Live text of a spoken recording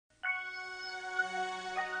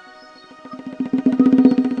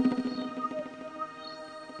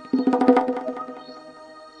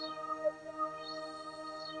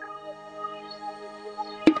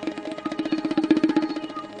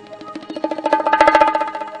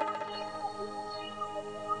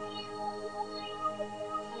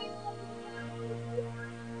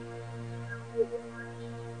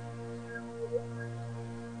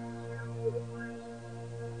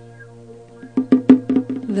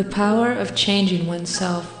The power of changing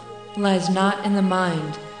oneself lies not in the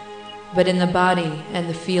mind, but in the body and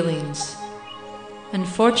the feelings.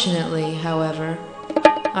 Unfortunately, however,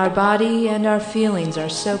 our body and our feelings are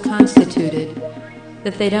so constituted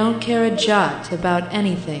that they don't care a jot about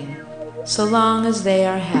anything so long as they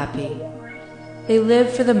are happy. They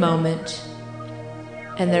live for the moment,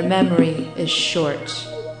 and their memory is short.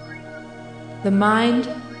 The mind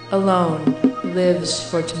alone lives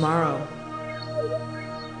for tomorrow.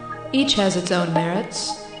 Each has its own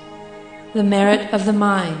merits. The merit of the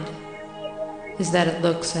mind is that it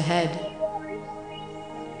looks ahead.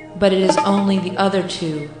 But it is only the other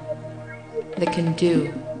two that can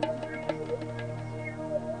do.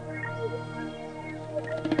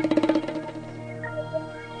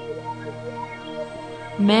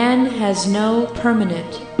 Man has no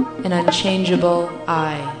permanent and unchangeable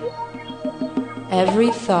I.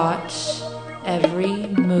 Every thought, every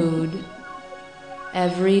mood,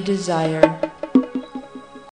 every desire